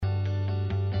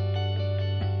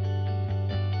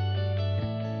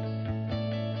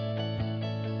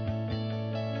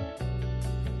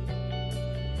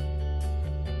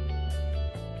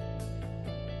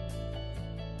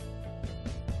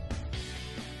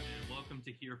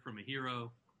Failure from a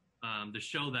Hero, the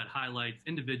show that highlights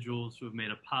individuals who have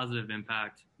made a positive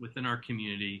impact within our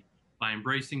community by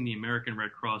embracing the American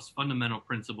Red Cross fundamental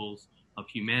principles of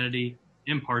humanity,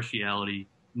 impartiality,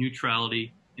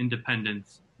 neutrality,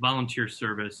 independence, volunteer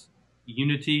service,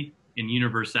 unity, and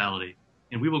universality.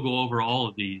 And we will go over all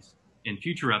of these in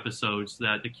future episodes so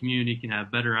that the community can have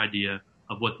a better idea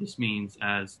of what this means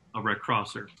as a Red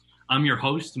Crosser. I'm your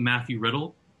host, Matthew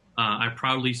Riddle. I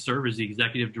proudly serve as the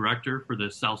executive director for the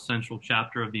South Central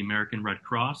chapter of the American Red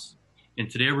Cross. And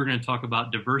today we're going to talk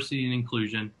about diversity and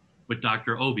inclusion with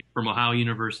Dr. Obi from Ohio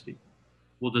University.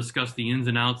 We'll discuss the ins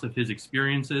and outs of his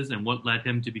experiences and what led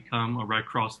him to become a Red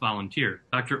Cross volunteer.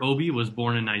 Dr. Obi was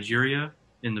born in Nigeria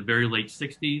in the very late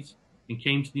 60s and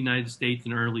came to the United States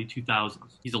in early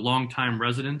 2000s. He's a longtime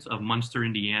resident of Munster,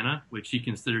 Indiana, which he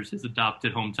considers his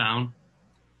adopted hometown,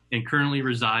 and currently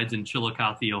resides in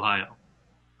Chillicothe, Ohio.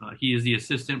 He is the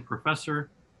assistant professor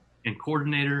and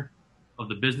coordinator of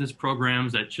the business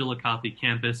programs at Chillicothe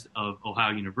campus of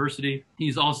Ohio University.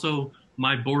 He's also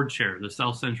my board chair, the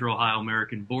South Central Ohio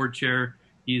American board chair.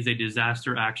 He is a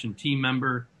disaster action team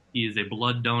member. He is a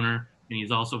blood donor, and he's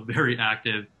also very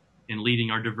active in leading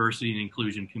our diversity and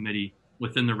inclusion committee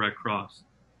within the Red Cross.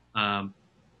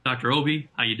 Dr.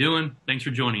 Obi, how you doing? Thanks for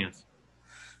joining us.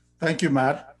 Thank you,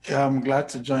 Matt. I'm glad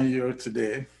to join you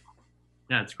today.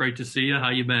 Yeah, it's great to see you. How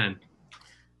you been?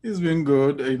 It's been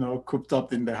good, cooped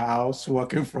up in the house,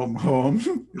 working from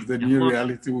home. It's the new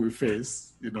reality we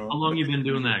face, How long you been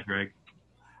doing that, Greg?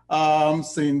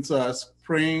 Since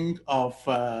spring of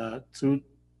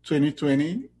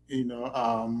 2020,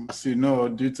 as you know,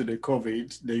 due to the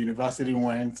COVID, the university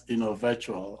went,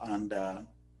 virtual, and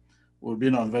we've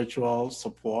been on virtual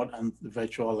support and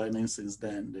virtual learning since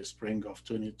then, the spring of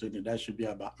 2020. That should be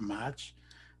about March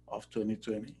of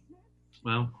 2020.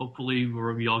 Well, hopefully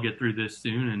we all get through this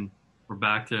soon and we're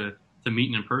back to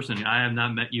meeting in person. I have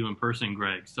not met you in person,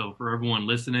 Greg. So for everyone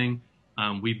listening,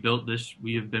 we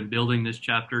have been building this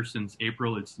chapter since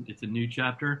April. It's a new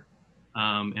chapter,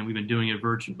 and we've been doing it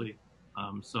virtually.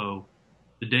 So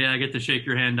the day I get to shake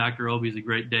your hand, Dr. Obi, is a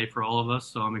great day for all of us.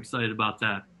 So I'm excited about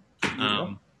that.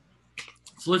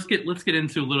 So let's get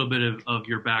into a little bit of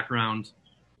your background.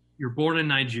 You're born in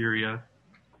Nigeria.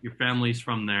 Your family's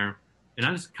from there. And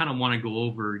I just kind of want to go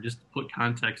over, just to put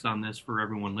context on this for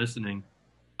everyone listening.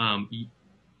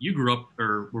 You grew up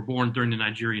or were born during the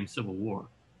Nigerian Civil War,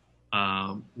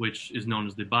 which is known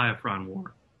as the Biafran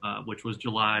War, which was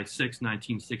July 6,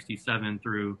 1967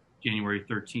 through January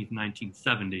 13th,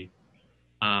 1970.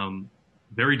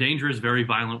 Very dangerous, very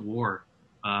violent war.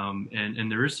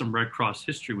 And there is some Red Cross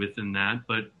history within that.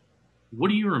 But what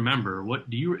do you remember?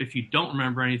 If you don't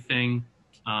remember anything,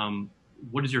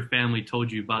 what has your family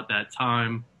told you about that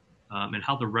time, and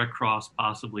how the Red Cross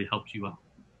possibly helped you out?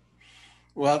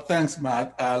 Well, thanks,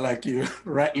 Matt. Like you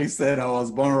rightly said, I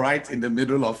was born right in the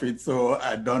middle of it, so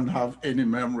I don't have any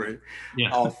memory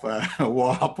of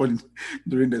what happened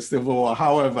during the Civil War.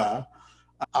 However,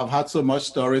 I've had so much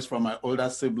stories from my older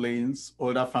siblings,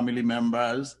 older family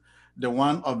members. The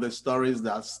one of the stories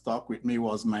that stuck with me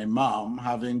was my mom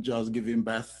having just given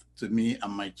birth to me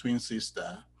and my twin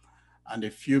sister. And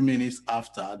a few minutes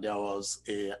after, there was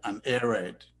an air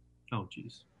raid. Oh,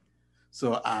 geez.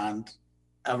 So, and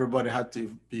everybody had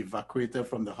to be evacuated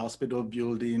from the hospital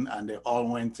building, and they all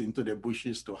went into the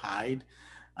bushes to hide.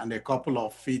 And a couple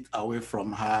of feet away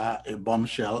from her, a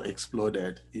bombshell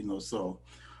exploded, so.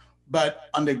 But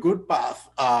on the good path,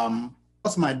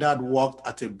 because my dad worked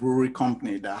at a brewery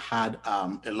company that had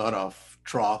a lot of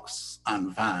trucks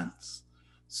and vans.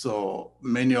 So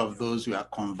many of those were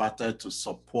converted to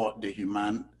support the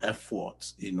human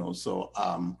efforts, So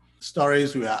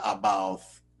stories were about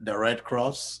the Red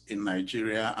Cross in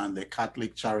Nigeria and the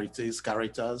Catholic charities,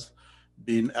 Caritas,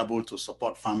 being able to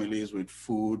support families with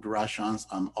food, rations,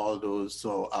 and all those.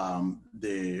 So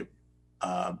the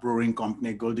brewing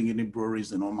company, Golden Guinea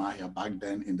Breweries in Umuahia back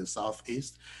then in the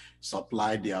Southeast,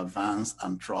 supplied their vans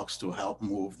and trucks to help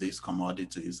move these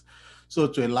commodities. So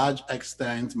to a large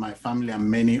extent, my family and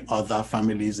many other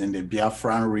families in the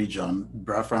Biafran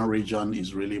region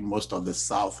is really most of the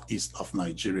southeast of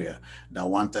Nigeria that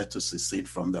wanted to secede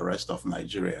from the rest of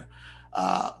Nigeria.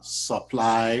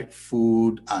 Supply,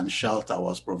 food, and shelter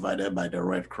was provided by the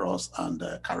Red Cross and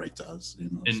Caritas.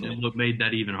 And what made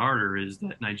that even harder is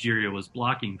that Nigeria was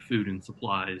blocking food and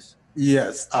supplies.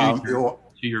 Yes, to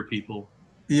your people.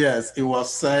 Yes, it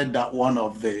was said that one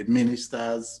of the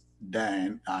ministers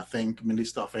then, I think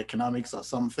Minister of Economics or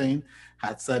something,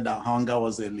 had said that hunger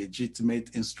was a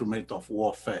legitimate instrument of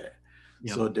warfare.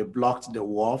 Yep. So they blocked the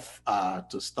wharf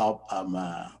to stop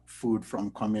food from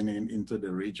coming into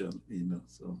the region,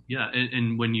 so. Yeah,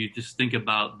 and when you just think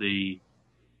about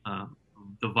uh,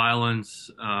 the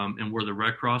violence and where the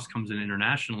Red Cross comes in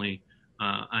internationally,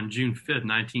 on June 5th,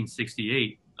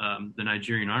 1968, the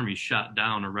Nigerian army shot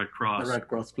down a The Red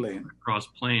Cross plane.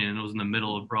 plane, and it was in the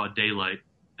middle of broad daylight.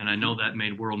 And I know that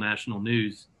made world national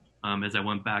news as I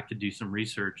went back to do some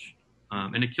research.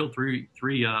 And it killed three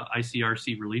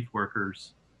ICRC relief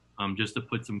workers, just to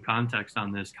put some context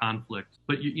on this conflict.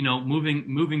 But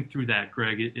moving through that,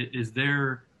 Greg, is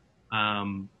there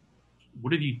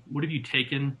what have you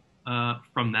taken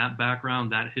from that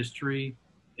background, that history,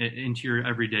 into your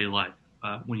everyday life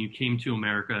when you came to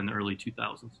America in the early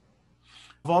 2000s?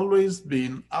 I've always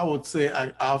been, I would say,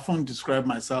 I often describe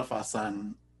myself as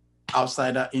an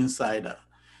outsider, insider.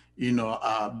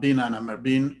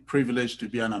 Being privileged to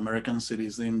be an American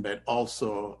citizen, but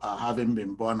also having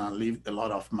been born and lived a lot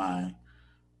of my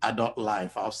adult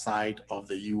life outside of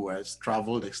the US,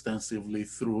 traveled extensively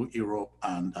through Europe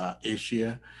and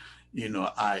Asia.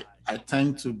 I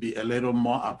tend to be a little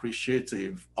more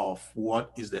appreciative of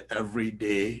what is the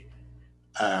everyday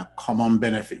common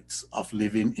benefits of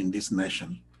living in this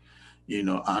nation.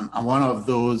 And one of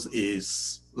those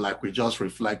is, like we just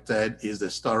reflected, is the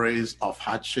stories of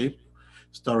hardship,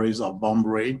 stories of bomb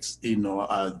raids,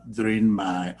 during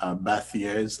my birth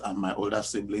years and my older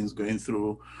siblings going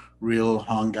through real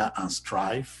hunger and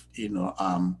strife,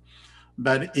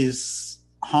 but it's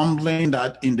humbling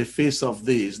that in the face of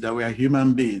this, there were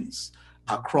human beings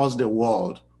across the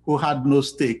world who had no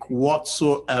stake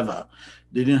whatsoever.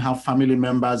 They didn't have family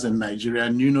members in Nigeria,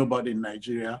 knew nobody in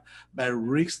Nigeria, but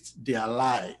risked their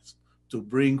lives to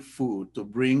bring food, to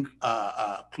bring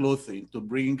clothing, to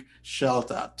bring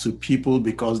shelter to people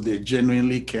because they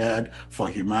genuinely cared for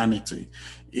humanity.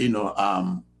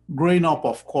 Growing up,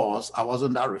 of course, I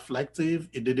wasn't that reflective.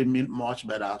 It didn't mean much,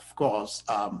 but of course,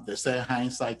 they say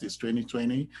hindsight is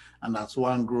 2020, and as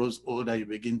one grows older, you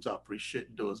begin to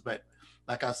appreciate those. But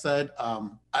like I said, I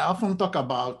often talk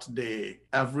about the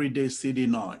everyday city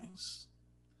noise,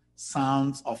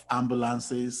 sounds of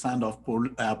ambulances, sound of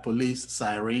police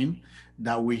siren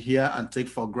that we hear and take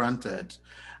for granted.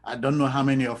 I don't know how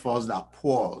many of us that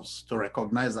pause to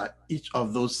recognize that each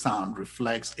of those sounds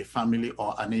reflects a family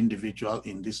or an individual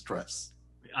in distress.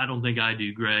 I don't think I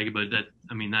do, Greg, but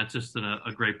that's just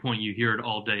a great point. You hear it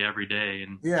all day, every day.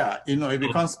 And yeah, it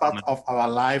becomes part of our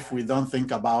life. We don't think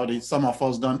about it. Some of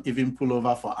us don't even pull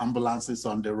over for ambulances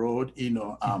on the road,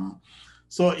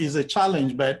 So it's a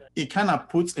challenge, but it kind of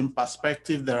puts in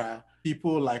perspective, there are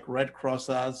people like Red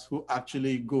Crossers who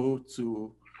actually go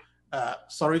to,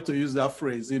 sorry to use that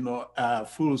phrase,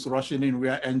 fools rushing in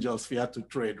where angels fear to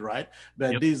tread, right?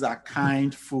 But Yep. These are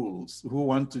kind fools who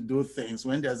want to do things.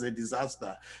 When there's a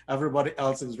disaster, everybody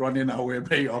else is running away,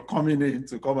 but you're coming in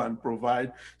to come and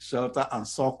provide shelter and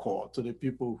succor to the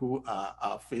people who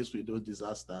are faced with those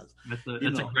disasters.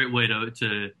 That's a great way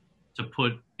to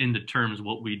put into terms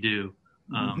what we do,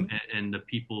 and the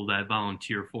people that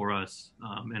volunteer for us,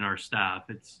 and our staff.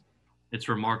 It's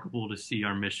remarkable to see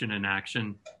our mission in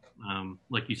action.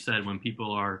 Like you said, when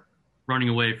people are running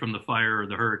away from the fire or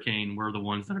the hurricane, we're the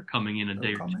ones that are coming in a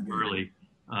day or two early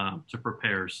to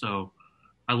prepare. So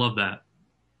I love that.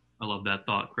 I love that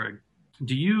thought, Craig.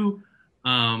 Do you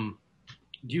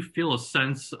feel a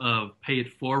sense of pay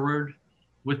it forward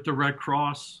with the Red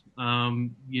Cross,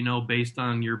 based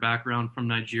on your background from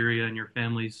Nigeria and your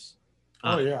family's?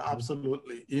 Oh yeah,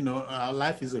 absolutely.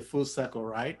 Life is a full circle,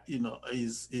 right?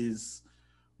 Is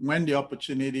when the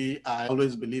opportunity, I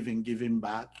always believe in giving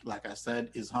back. Like I said,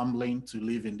 it's humbling to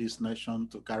live in this nation,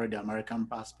 to carry the American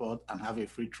passport and have a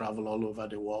free travel all over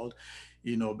the world.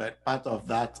 But part of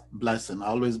that blessing, I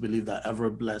always believe that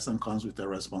every blessing comes with a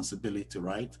responsibility,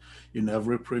 right?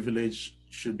 Every privilege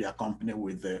should be accompanied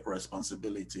with the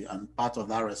responsibility. And part of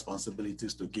that responsibility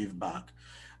is to give back.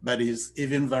 But it's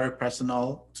even very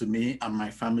personal to me and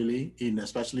my family,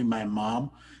 especially my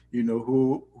mom,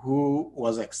 who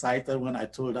was excited when I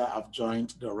told her I've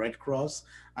joined the Red Cross.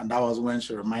 And that was when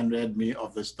she reminded me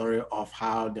of the story of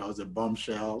how there was a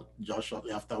bombshell just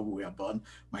shortly after we were born,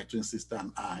 my twin sister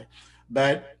and I.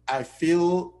 But I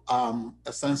feel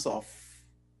a sense of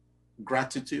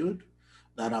gratitude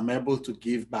that I'm able to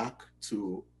give back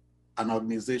to an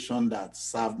organization that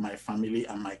served my family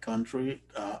and my country,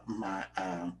 my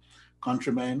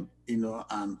countrymen,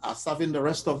 and are serving the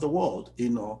rest of the world,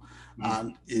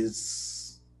 and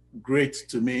is great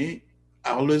to me.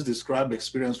 I always describe the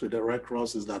experience with the Red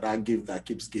Cross is that gift that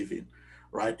keeps giving,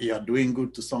 right? You're doing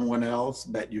good to someone else,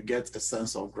 but you get a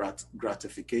sense of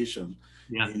gratification,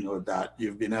 Yeah. That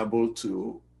you've been able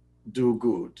to do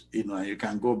good, and you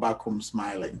can go back home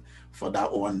smiling for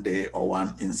that one day or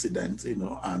one incident,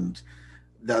 and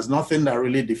there's nothing that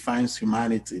really defines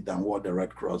humanity than what the Red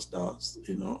Cross does.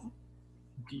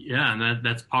 Yeah, and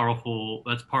that's powerful.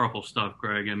 That's powerful stuff,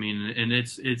 Greg. I mean, and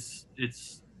it's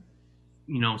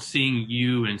seeing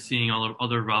you and seeing all of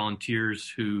other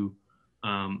volunteers who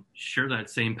share that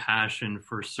same passion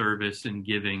for service and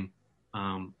giving,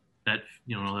 that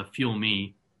that fuel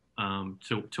me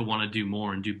to want to do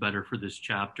more and do better for this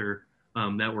chapter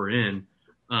that we're in.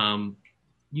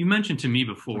 You mentioned to me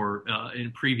before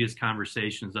in previous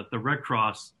conversations that the Red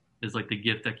Cross is like the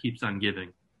gift that keeps on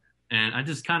giving, and I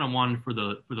just kind of wanted for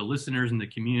the listeners in the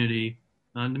community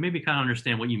to maybe kind of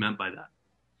understand what you meant by that.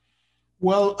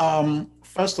 Well,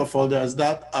 first of all, there's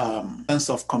that sense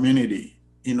of community,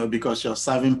 because you're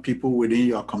serving people within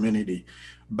your community.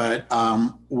 But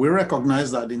we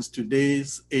recognize that in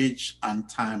today's age and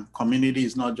time, community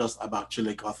is not just about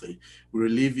Chillicothe. We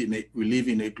live in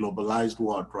a globalized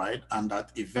world, right? And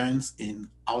that events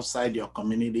outside your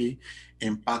community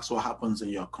impacts what happens in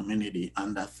your community,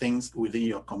 and that things within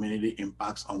your community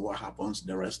impacts on what happens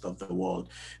the rest of the world.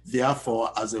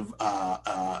 Therefore, as a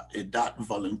DAT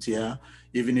volunteer,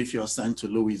 even if you're sent to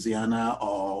Louisiana,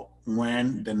 or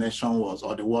when the nation was,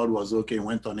 or the world was okay,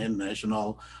 went on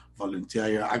international volunteer,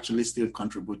 you're actually still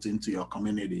contributing to your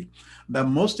community. But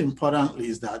most importantly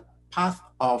is that part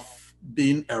of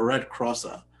being a Red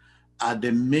Crosser are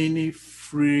the many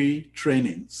free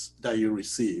trainings that you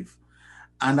receive.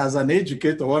 And as an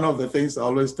educator, one of the things I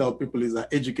always tell people is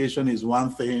that education is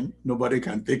one thing nobody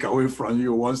can take away from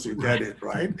you once you get it,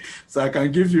 right? So I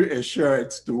can give you a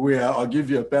shirt to wear or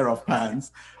give you a pair of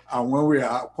pants. And when we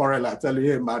are quarrel, I tell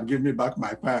you, hey, man, give me back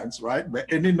my pants, right?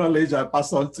 But any knowledge I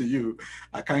pass on to you,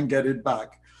 I can't get it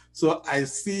back. So I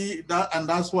see that, and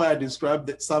that's why I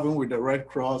described serving with the Red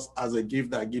Cross as a gift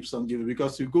that keeps on giving,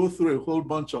 because you go through a whole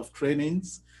bunch of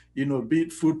trainings, be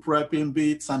it food prepping,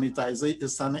 be it sanitizing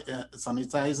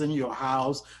your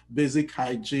house, basic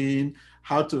hygiene,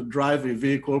 how to drive a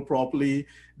vehicle properly.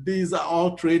 These are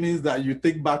all trainings that you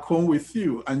take back home with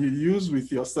you and you use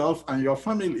with yourself and your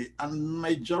family. And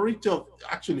majority of,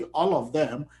 actually all of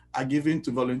them, are given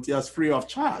to volunteers free of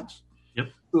charge. Yep.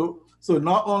 So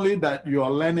not only that you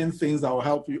are learning things that will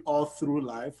help you all through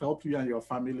life, help you and your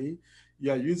family,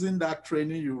 you are using that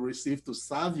training you receive to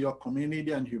serve your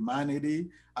community and humanity.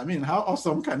 I mean, how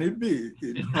awesome can it be?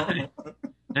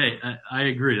 Hey, I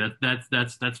agree.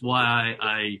 That's why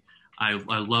I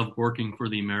love working for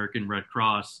the American Red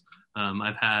Cross.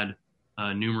 I've had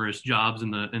numerous jobs in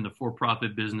the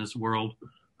for-profit business world,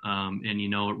 and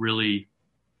it really,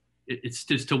 it's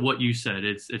just to what you said.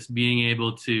 It's being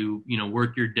able to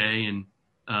work your day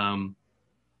and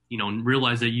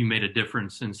realize that you made a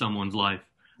difference in someone's life.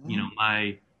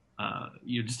 My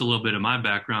just a little bit of my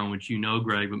background, which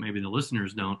Greg, but maybe the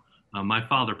listeners don't. My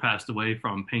father passed away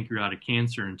from pancreatic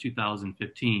cancer in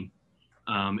 2015,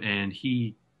 and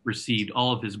he received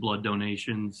all of his blood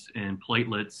donations and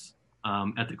platelets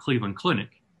at the Cleveland Clinic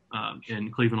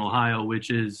in Cleveland, Ohio, which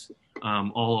is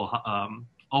all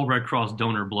Red Cross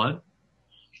donor blood.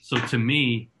 So to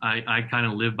me, I kind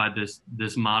of live by this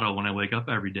motto when I wake up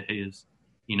every day is,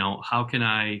 how can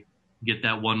I get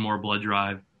that one more blood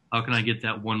drive? How can I get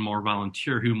that one more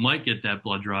volunteer who might get that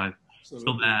blood drive?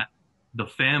 Absolutely. So that the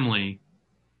family,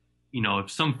 if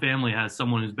some family has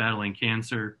someone who's battling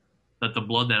cancer, that the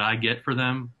blood that I get for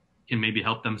them can maybe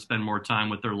help them spend more time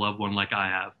with their loved one like I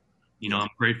have. I'm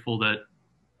grateful that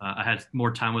I had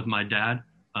more time with my dad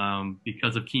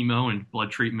because of chemo and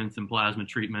blood treatments and plasma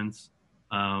treatments.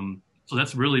 So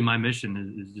that's really my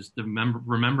mission is just to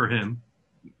remember him,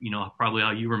 probably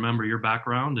how you remember your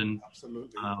background. And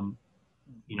absolutely.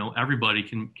 Everybody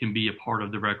can be a part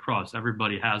of the Red Cross.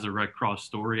 Everybody has a Red Cross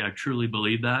story. I truly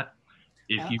believe that.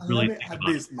 If you really let me add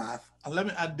this, Matt, and let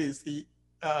me add this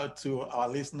to our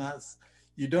listeners.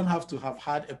 You don't have to have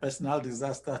had a personal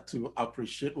disaster to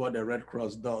appreciate what the Red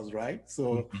Cross does, right?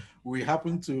 So we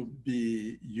happen to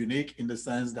be unique in the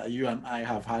sense that you and I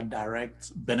have had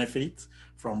direct benefit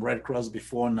from Red Cross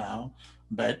before now.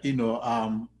 But,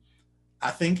 I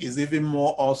think it's even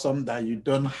more awesome that you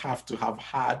don't have to have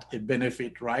had a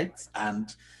benefit, right?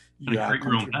 And you are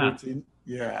contributing,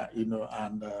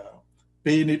 and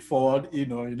paying it forward. You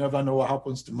never know what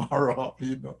happens tomorrow.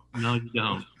 No, you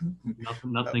don't.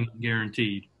 Nothing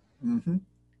guaranteed. Mm-hmm.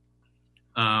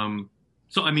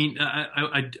 So I mean,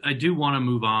 I do want to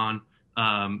move on.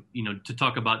 To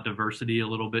talk about diversity a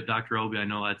little bit, Dr. Obi. I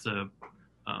know it's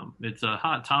a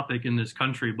hot topic in this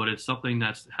country, but it's something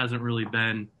that hasn't really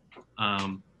been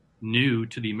new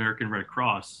to the American Red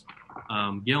Cross.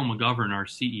 Gail McGovern, our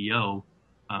CEO,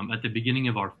 at the beginning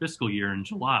of our fiscal year in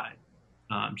July,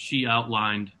 she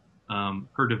outlined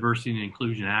her diversity and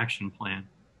inclusion action plan.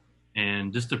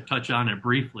 And just to touch on it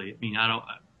briefly, I mean, I don't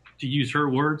to use her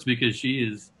words because she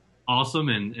is awesome,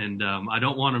 and I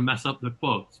don't want to mess up the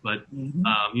quotes, but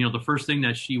the first thing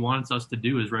that she wants us to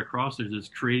do as Red Crossers is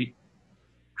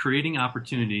creating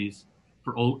opportunities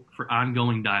for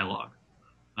ongoing dialogue,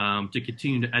 to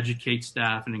continue to educate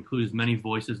staff and include as many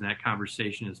voices in that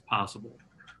conversation as possible.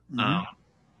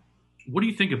 What do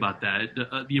you think about that?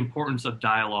 The importance of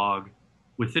dialogue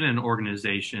within an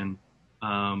organization,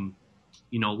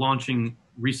 launching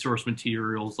resource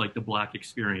materials like the Black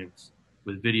Experience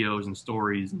with videos and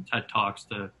stories and TED Talks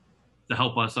to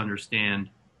help us understand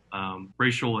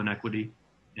racial inequity.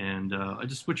 And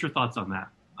what's your thoughts on that,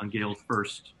 on Gail's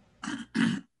first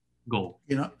goal?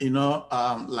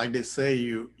 Like they say,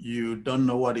 you don't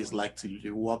know what it's like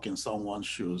to walk in someone's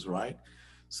shoes, right?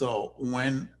 So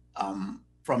when,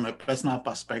 from a personal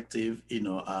perspective,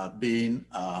 being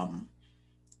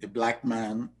a Black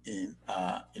man in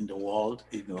the world,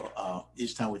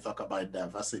 each time we talk about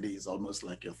diversity, it's almost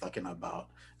like you're talking about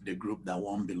the group that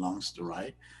one belongs to,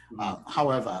 right?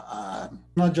 However,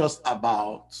 not just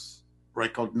about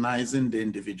recognizing the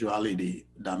individuality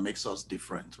that makes us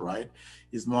different, right?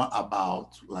 It's more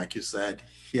about, like you said,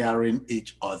 hearing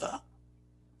each other.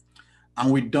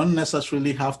 And we don't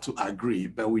necessarily have to agree,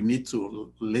 but we need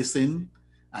to listen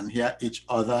and hear each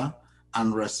other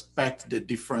and respect the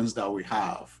difference that we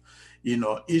have.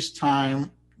 Each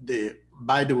time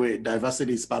by the way,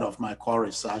 diversity is part of my core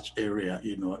research area,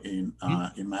 in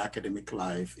my academic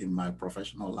life, in my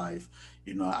professional life.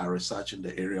 I research in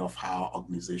the area of how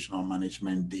organizational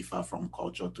management differ from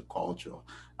culture to culture,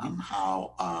 and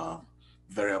how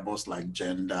variables like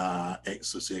gender,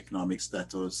 socioeconomic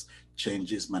status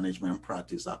changes management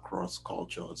practice across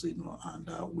cultures,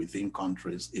 and within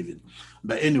countries even.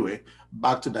 But anyway,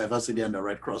 back to diversity and the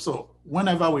Red Cross. So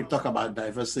whenever we talk about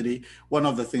diversity, one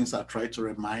of the things I try to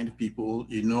remind people,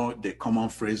 the common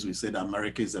phrase we say that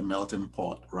America is a melting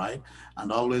pot, right?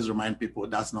 And always remind people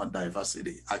that's not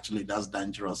diversity. Actually, that's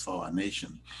dangerous for our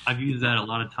nation. I've used that a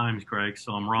lot of times, Greg,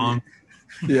 so I'm wrong.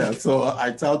 Yeah, so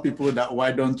I tell people that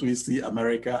why don't we see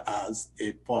America as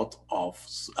a pot of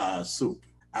soup?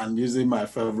 And using my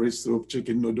favorite soup,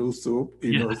 chicken noodle soup,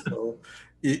 so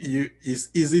it's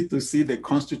easy to see the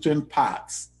constituent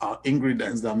parts or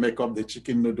ingredients that make up the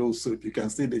chicken noodle soup. You can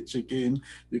see the chicken,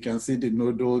 you can see the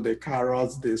noodle, the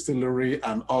carrots, the celery,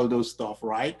 and all those stuff,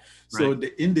 right? So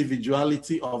the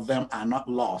individuality of them are not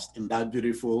lost in that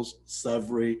beautiful,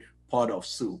 savory pot of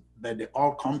soup, but they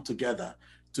all come together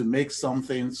to make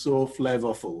something so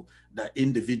flavorful that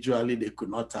individually they could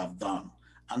not have done.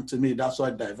 And to me, that's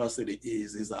what diversity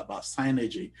is about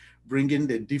synergy, bringing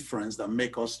the difference that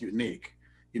make us unique,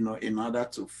 in order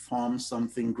to form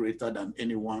something greater than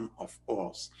any one of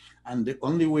us. And the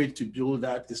only way to build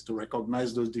that is to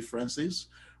recognize those differences,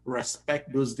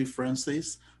 respect those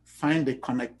differences, find the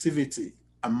connectivity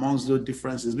amongst those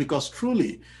differences, because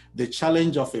truly the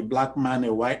challenge of a Black man,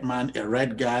 a white man, a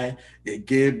red guy, a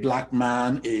gay Black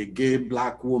man, a gay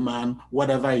Black woman,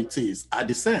 whatever it is, are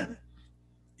the same.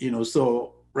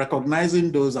 So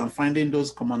recognizing those and finding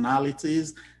those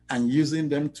commonalities and using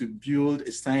them to build a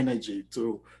synergy,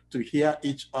 to hear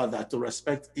each other, to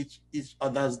respect each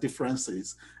other's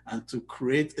differences, and to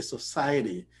create a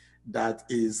society that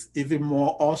is even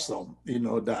more awesome, than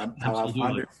our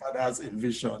founding fathers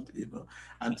envisioned,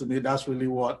 And to me, that's really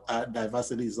what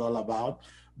diversity is all about.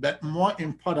 But more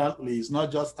importantly, it's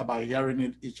not just about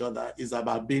hearing each other, it's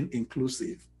about being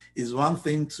inclusive. It's one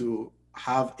thing to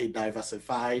have a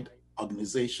diversified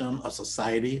organization or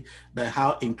society, but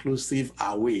how inclusive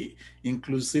are we?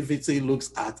 Inclusivity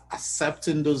looks at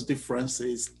accepting those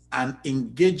differences and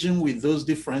engaging with those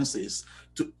differences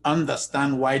to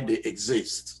understand why they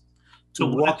exist. So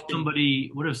what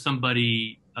if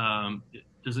somebody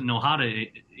doesn't know how to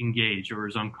engage or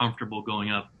is uncomfortable going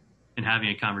up and having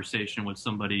a conversation with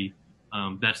somebody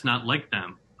that's not like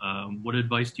them? What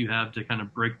advice do you have to kind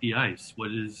of break the ice?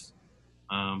 What is,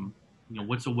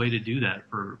 what's a way to do that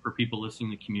for people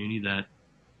listening in the community that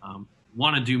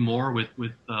want to do more with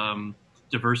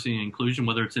diversity and inclusion,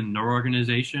 whether it's in their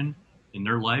organization, in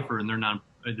their life, or in their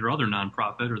other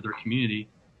nonprofit or their community?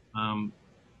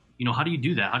 How do you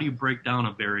do that? How do you break down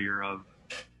a barrier of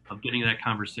getting that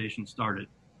conversation started?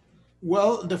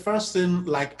 Well, the first thing,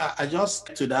 I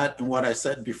just to that in what I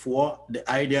said before, the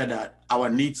idea that our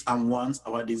needs and wants,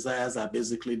 our desires are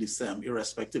basically the same,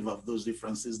 irrespective of those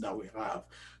differences that we have.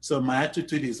 So my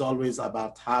attitude is always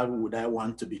about how would I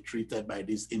want to be treated by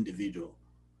this individual?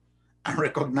 And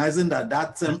recognizing that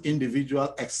that same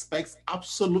individual expects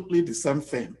absolutely the same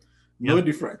thing No Yep.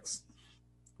 difference.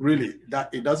 Really,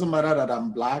 that it doesn't matter that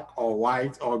I'm black or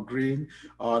white or green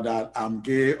or that I'm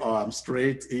gay or I'm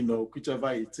straight,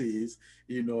 whichever it is,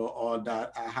 or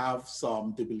that I have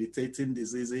some debilitating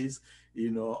diseases,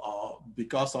 or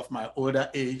because of my older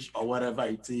age or whatever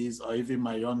it is, or even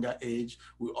my younger age,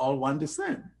 we all want the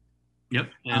same.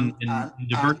 Yep. And And and and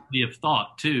diversity of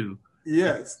thought too.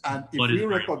 yes, and if What is we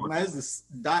very important. recognize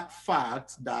that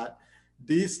fact that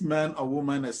this man or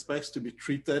woman expects to be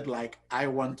treated like I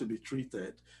want to be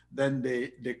treated, then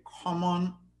the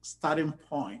common starting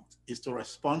point is to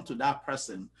respond to that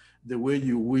person the way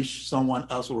you wish someone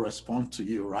else will respond to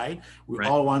you, right? We Right.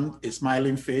 all want a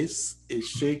smiling face, a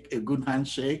shake, a good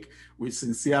handshake with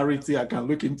sincerity. I can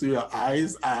look into your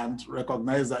eyes and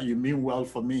recognize that you mean well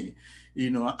for me,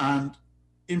 and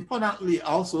importantly, I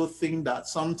also think that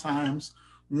sometimes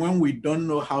when we don't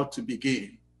know how to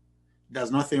begin,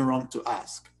 there's nothing wrong to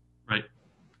ask. Right.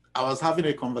 I was having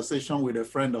a conversation with a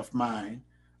friend of mine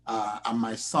and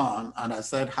my son, and I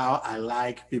said how I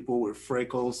like people with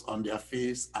freckles on their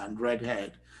face and red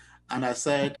hair. And I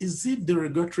said, is it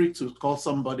derogatory to call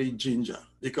somebody ginger?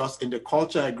 Because in the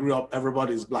culture I grew up,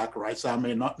 everybody's black, right? So I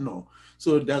may not know.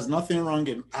 So there's nothing wrong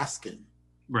in asking.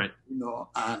 Right.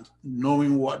 And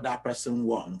knowing what that person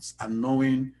wants and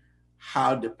knowing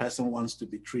how the person wants to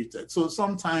be treated. So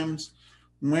sometimes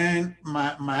when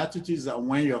my attitude is that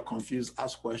when you're confused,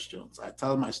 ask questions. I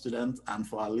tell my students and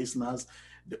for our listeners,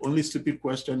 the only stupid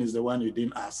question is the one you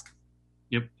didn't ask.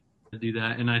 Yep. I do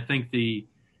that. And I think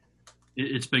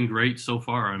it's been great so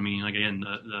far. I mean, again,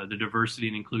 the diversity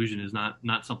and inclusion is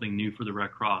not something new for the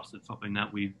Red Cross. It's something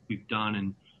that we've done,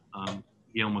 and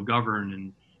Gail McGovern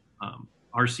and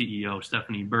our CEO,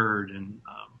 Stephanie Bird, and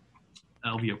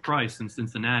Elvia Price in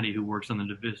Cincinnati, who works on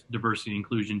the diversity and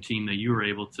inclusion team that you were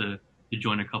able to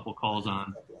join a couple calls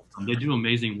on. They do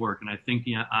amazing work, and I think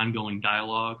the ongoing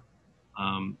dialogue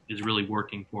is really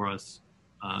working for us.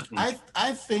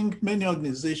 I think many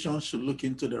organizations should look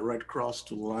into the Red Cross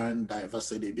to learn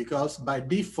diversity because by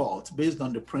default, based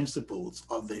on the principles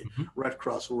of the Red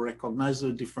Cross, we recognize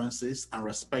those differences and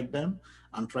respect them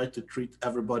and try to treat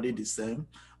everybody the same.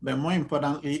 But more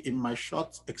importantly, in my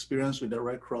short experience with the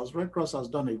Red Cross has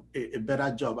done a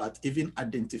better job at even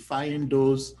identifying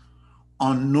those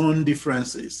unknown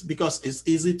differences because it's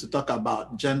easy to talk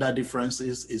about gender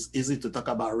differences, it's easy to talk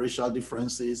about racial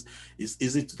differences, it's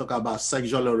easy to talk about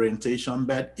sexual orientation,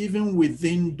 but even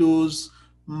within those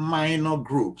minor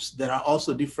groups, there are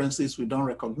also differences we don't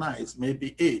recognize.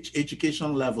 Maybe age,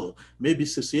 education level, maybe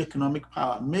socioeconomic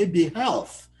power, maybe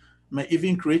health may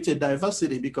even create a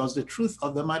diversity because the truth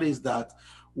of the matter is that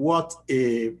what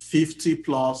a 50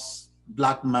 plus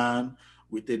Black man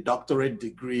with a doctorate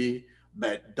degree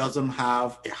but doesn't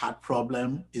have a heart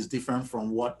problem is different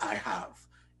from what I have.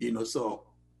 So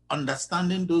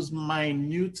understanding those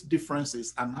minute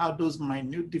differences and how those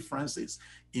minute differences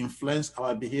influence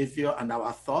our behavior and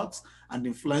our thoughts and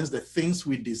influence the things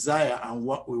we desire and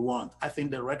what we want. I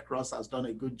think the Red Cross has done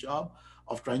a good job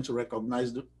of trying to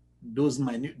recognize those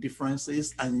minute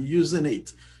differences and using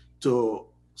it to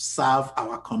serve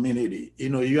our community.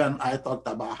 You and I talked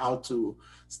about how to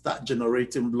start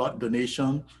generating blood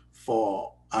donation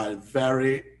for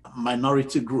very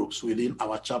minority groups within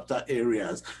our chapter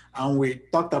areas. And we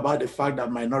talked about the fact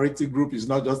that minority group is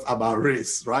not just about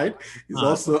race, right? It's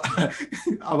also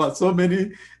about so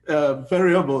many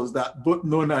variables that both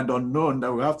known and unknown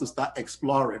that we have to start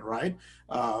exploring, right?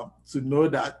 To know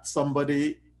that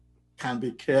somebody can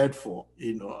be cared for,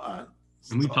 And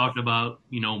we talked about,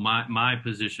 my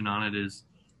position on it is,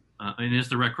 and it's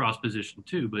the Red Cross position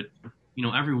too, but,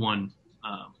 everyone,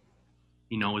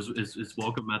 is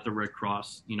welcome at the Red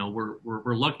Cross.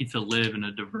 We're lucky to live in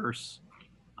a diverse,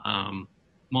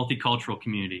 multicultural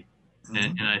community.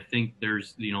 And I think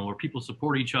there's, where people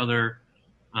support each other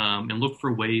and look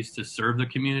for ways to serve the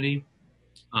community.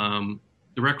 The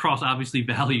Red Cross obviously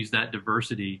values that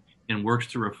diversity and works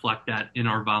to reflect that in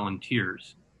our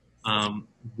volunteers.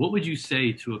 What would you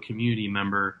say to a community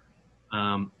member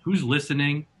who's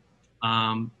listening,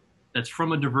 that's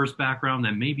from a diverse background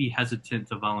that may be hesitant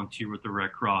to volunteer with the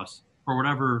Red Cross for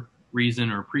whatever reason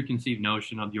or preconceived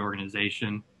notion of the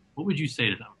organization? What would you say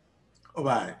to them? All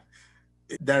right.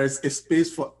 There is a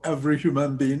space for every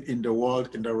human being in the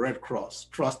world in the Red Cross.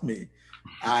 Trust me.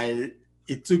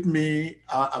 It took me,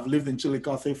 I've lived in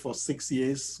Chillicothe for 6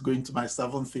 years, going to my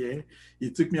 7th year.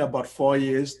 It took me about 4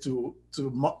 years to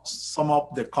sum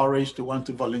up the courage to want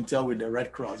to volunteer with the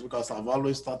Red Cross because I've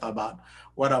always thought about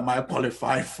what am I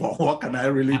qualified for? What can I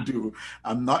really do?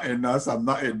 I'm not a nurse, I'm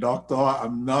not a doctor,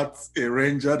 I'm not a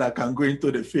ranger that can go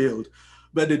into the field.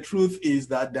 But the truth is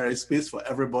that there is space for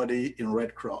everybody in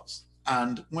Red Cross.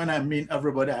 And when I mean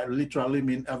everybody, I literally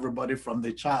mean everybody from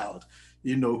the child,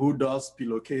 who does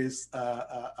pillowcase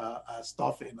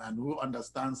stuffing and who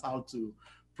understands how to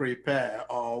prepare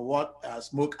or what a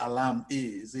smoke alarm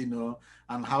is,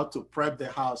 and how to prep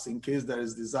the house in case there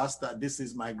is disaster. This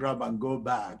is my grab and go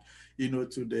bag,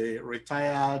 to the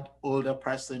retired older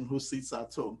person who sits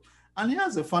at home. And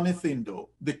here's a funny thing though,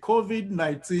 the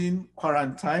COVID-19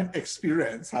 quarantine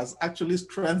experience has actually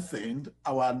strengthened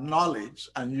our knowledge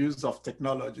and use of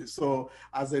technology. So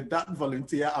as a DAT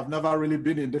volunteer, I've never really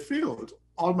been in the field.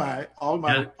 All my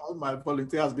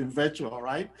volunteer has been virtual,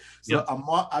 right? So Yep. I'm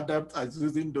more adept at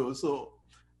using those. So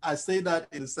I say that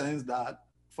in the sense that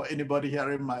for anybody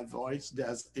hearing my voice,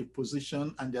 there's a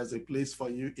position and there's a place for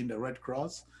you in the Red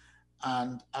Cross.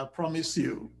 And I promise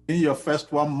you, in your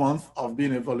first 1 month of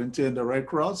being a volunteer in the Red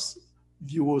Cross,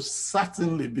 you will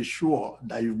certainly be sure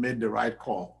that you've made the right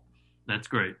call. That's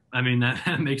great. I mean,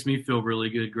 that makes me feel really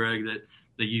good, Greg,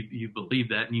 that you believe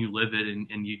that and you live it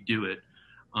and you do it.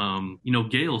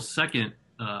 Gail's second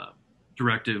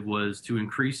directive was to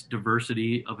increase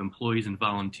diversity of employees and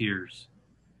volunteers.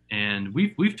 And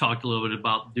we've talked a little bit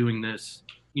about doing this,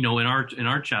 in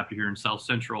our chapter here in South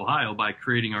Central Ohio by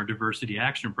creating our Diversity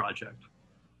Action Project,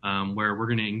 where we're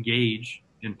going to engage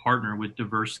and partner with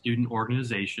diverse student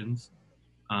organizations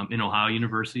in Ohio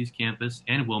University's campus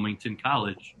and Wilmington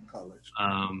College,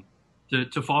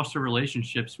 to foster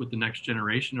relationships with the next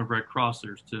generation of Red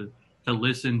Crossers, to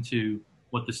listen to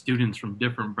what the students from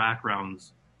different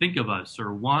backgrounds think of us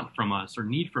or want from us or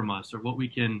need from us or what we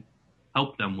can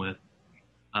help them with.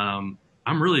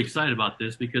 I'm really excited about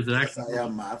this because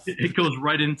it goes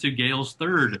right into Gail's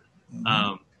third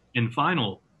and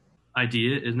final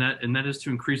idea, and that is to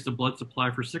increase the blood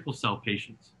supply for sickle cell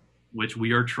patients, which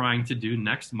we are trying to do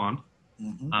next month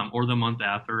or the month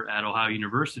after at Ohio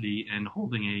University, and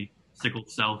holding a sickle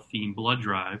cell themed blood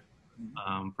drive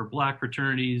for Black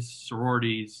fraternities,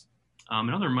 sororities, and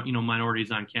other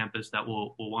minorities on campus that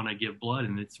will want to give blood.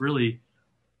 And it's really,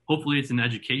 hopefully, it's an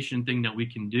education thing that we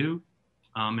can do.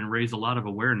 And raise a lot of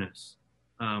awareness.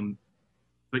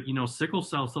 But sickle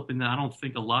cell is something that I don't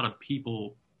think a lot of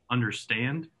people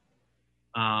understand,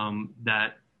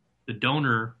 that the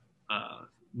donor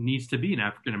needs to be an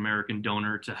African-American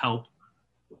donor to help,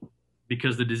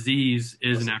 because the disease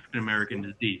is an African-American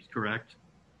disease, correct?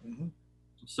 Mm-hmm.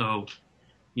 So,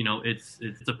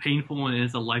 it's a painful and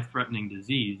it's a life-threatening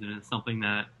disease, and it's something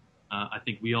that I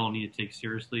think we all need to take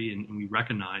seriously and we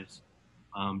recognize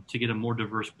to get a more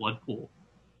diverse blood pool.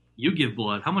 You give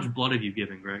blood. How much blood have you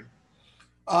given, Greg?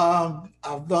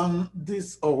 I've done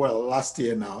this, last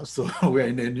year now. So we're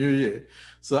in a new year.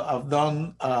 So I've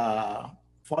done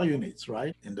 4 units,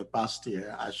 right? In the past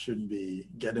year, I should be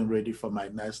getting ready for my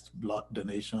next blood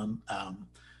donation.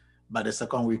 By the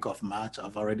second week of March,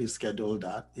 I've already scheduled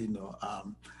that,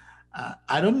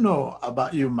 I don't know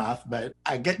about you, Matt, but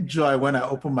I get joy when I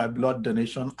open my blood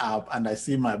donation app and I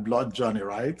see my blood journey,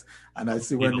 right? And I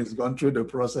see when it's gone through the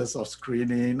process of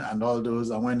screening and all those,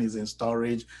 and when it's in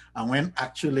storage, and when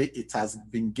actually it has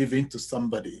been given to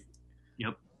somebody.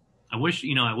 Yep. I wish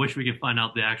we could find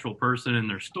out the actual person and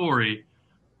their story,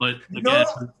 but again,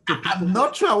 I'm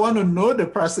not sure I want to know the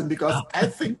person, because I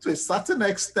think to a certain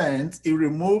extent, it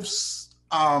removes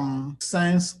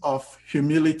sense of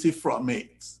humility from it.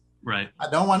 Right. I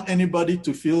don't want anybody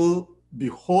to feel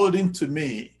beholden to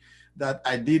me that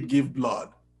I did give blood.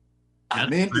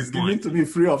 It's given to me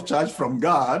free of charge from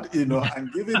God,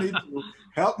 and giving it to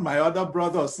help my other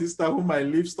brother or sister who might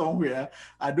live somewhere.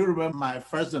 I do remember my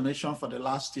first donation for the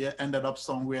last year ended up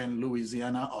somewhere in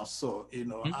Louisiana or so,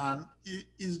 and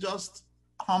it's just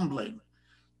humbling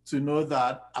to know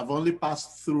that I've only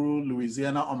passed through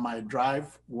Louisiana on my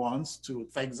drive once to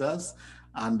Texas,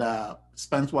 and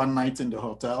spent one night in the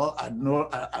hotel.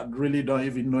 I really don't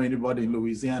even know anybody in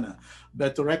Louisiana,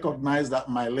 but to recognize that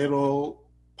my little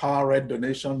Power Red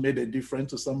donation made a difference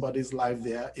to somebody's life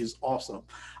there is awesome.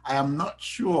 I am not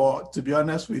sure, to be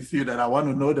honest with you, that I want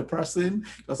to know the person,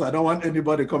 because I don't want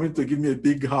anybody coming to give me a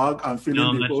big hug and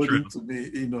feeling beholden to me.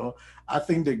 I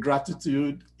think the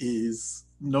gratitude is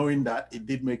knowing that it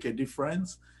did make a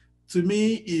difference. To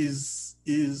me, is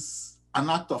an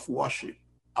act of worship.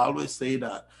 I always say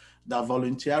that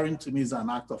volunteering to me is an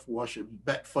act of worship,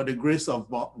 but for the grace of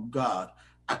God,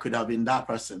 I could have been that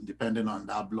person depending on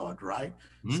that blood, right?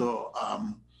 Mm-hmm. So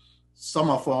some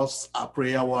of us are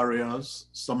prayer warriors,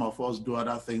 some of us do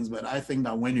other things, but I think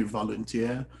that when you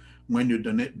volunteer, when you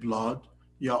donate blood,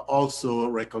 you're also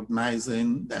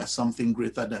recognizing there's something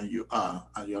greater than you are,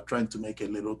 and you're trying to make a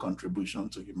little contribution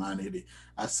to humanity.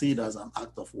 I see it as an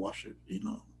act of worship,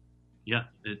 Yeah,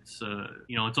 it's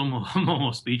I'm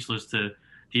almost speechless to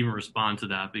even respond to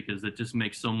that, because it just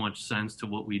makes so much sense to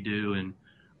what we do.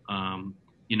 And,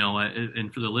 you know,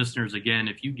 and for the listeners, again,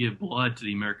 if you give blood to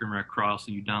the American Red Cross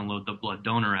and you download the blood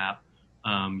donor app,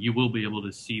 you will be able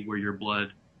to see where your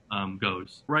blood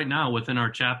goes. Right now, within our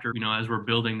chapter, you know, as we're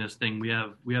building this thing, we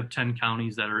have 10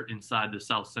 counties that are inside the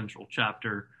South Central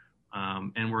chapter,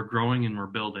 and we're growing and we're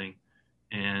building.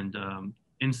 And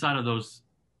inside of those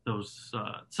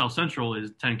South Central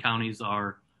is 10 counties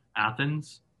are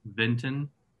Athens, Vinton,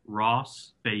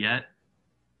 Ross, Fayette,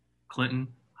 Clinton,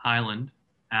 Highland,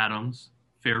 Adams,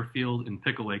 Fairfield, and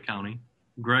Pickaway County.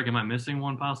 Greg, am I missing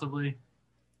one possibly?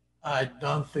 I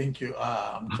don't think you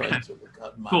are. I'm trying to look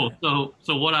at mine. Cool.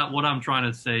 So what I'm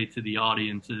trying to say to the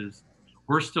audience is,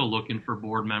 we're still looking for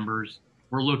board members.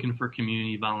 We're looking for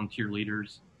community volunteer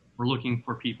leaders. We're looking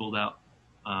for people that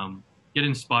get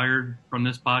inspired from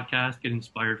this podcast, get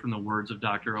inspired from the words of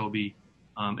Dr. Obi,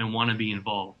 and want to be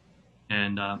involved.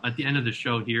 And at the end of the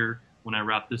show here, when I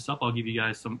wrap this up, I'll give you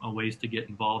guys some ways to get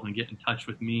involved and get in touch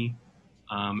with me.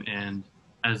 And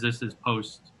as this is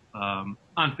posted on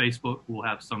Facebook, we'll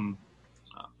have some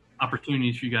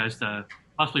opportunities for you guys to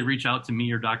possibly reach out to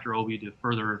me or Dr. Obi to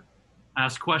further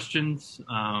ask questions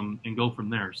and go from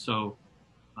there. So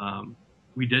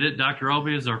we did it. Dr.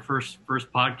 Obi is our first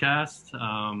podcast.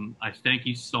 I thank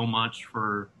you so much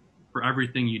for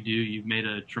everything you do. You've made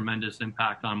a tremendous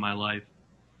impact on my life.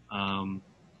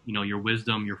 You know, your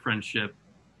wisdom, your friendship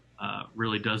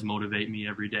really does motivate me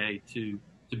every day to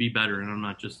be better. And I'm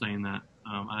not just saying that.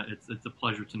 It's a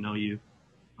pleasure to know you.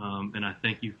 And I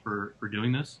thank you for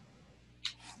doing this.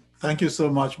 Thank you so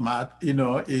much, Matt. You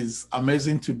know, it's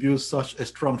amazing to build such a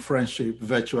strong friendship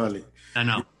virtually. I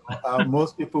know.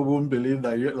 Most people won't believe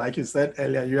that, like you said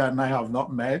earlier, you and I have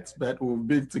not met, but we've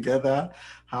been together,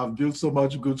 have built so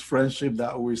much good friendship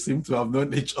that we seem to have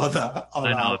known each other all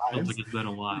our lives. It feels like it's been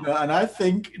a while. You know, and I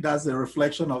think that's a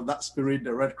reflection of that spirit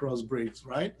the Red Cross brings,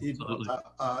 right?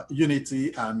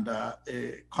 Unity and a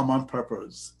common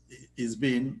purpose. It's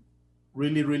been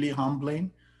really, really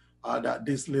humbling that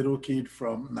this little kid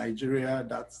from Nigeria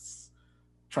that's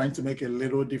trying to make a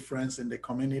little difference in the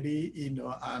community, you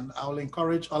know, and I'll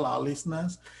encourage all our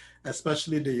listeners,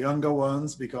 especially the younger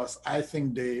ones, because I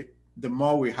think the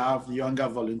more we have younger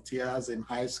volunteers in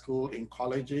high school, in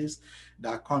colleges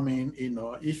that come in, you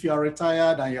know, if you're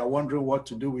retired and you're wondering what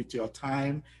to do with your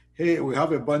time, hey, we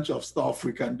have a bunch of stuff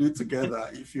we can do together.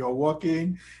 If you're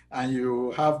working and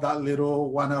you have that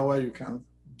little 1 hour you can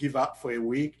give up for a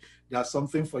week, there's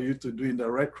something for you to do in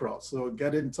the Red Cross. So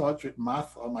get in touch with Matt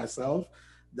or myself.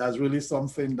 That's really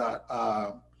something that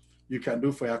you can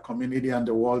do for your community and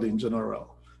the world in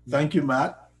general. Thank you,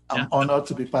 Matt. I'm honored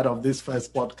to be part of this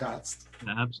first podcast.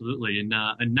 Absolutely.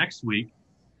 And next week,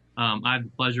 I have the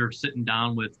pleasure of sitting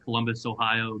down with Columbus,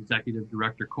 Ohio Executive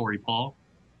Director Corey Paul.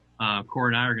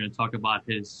 Corey and I are going to talk about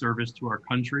his service to our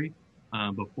country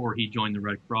before he joined the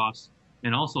Red Cross,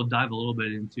 and also dive a little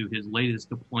bit into his latest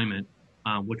deployment,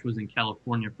 which was in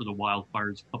California for the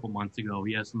wildfires a couple months ago.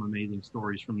 He has some amazing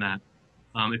stories from that.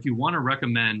 If you want to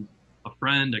recommend a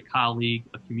friend, a colleague,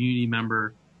 a community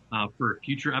member for a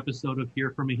future episode of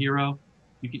Hear from a Hero,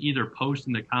 you can either post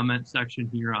in the comment section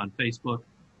here on Facebook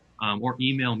or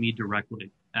email me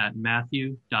directly at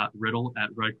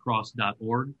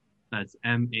matthew.riddle@redcross.org. That's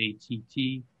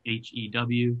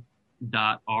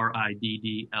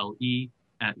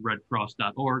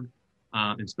matthew.riddle@redcross.org.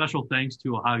 And special thanks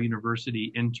to Ohio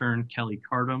University intern Kelly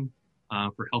Cardam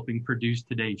for helping produce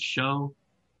today's show.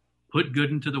 Put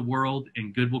good into the world,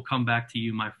 and good will come back to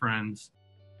you, my friends.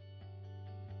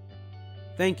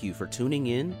 Thank you for tuning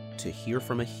in to Hear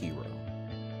from a Hero.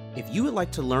 If you would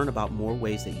like to learn about more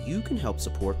ways that you can help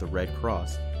support the Red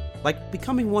Cross, like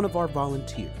becoming one of our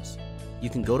volunteers, you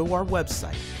can go to our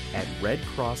website at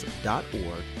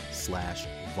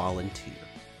redcross.org/volunteer.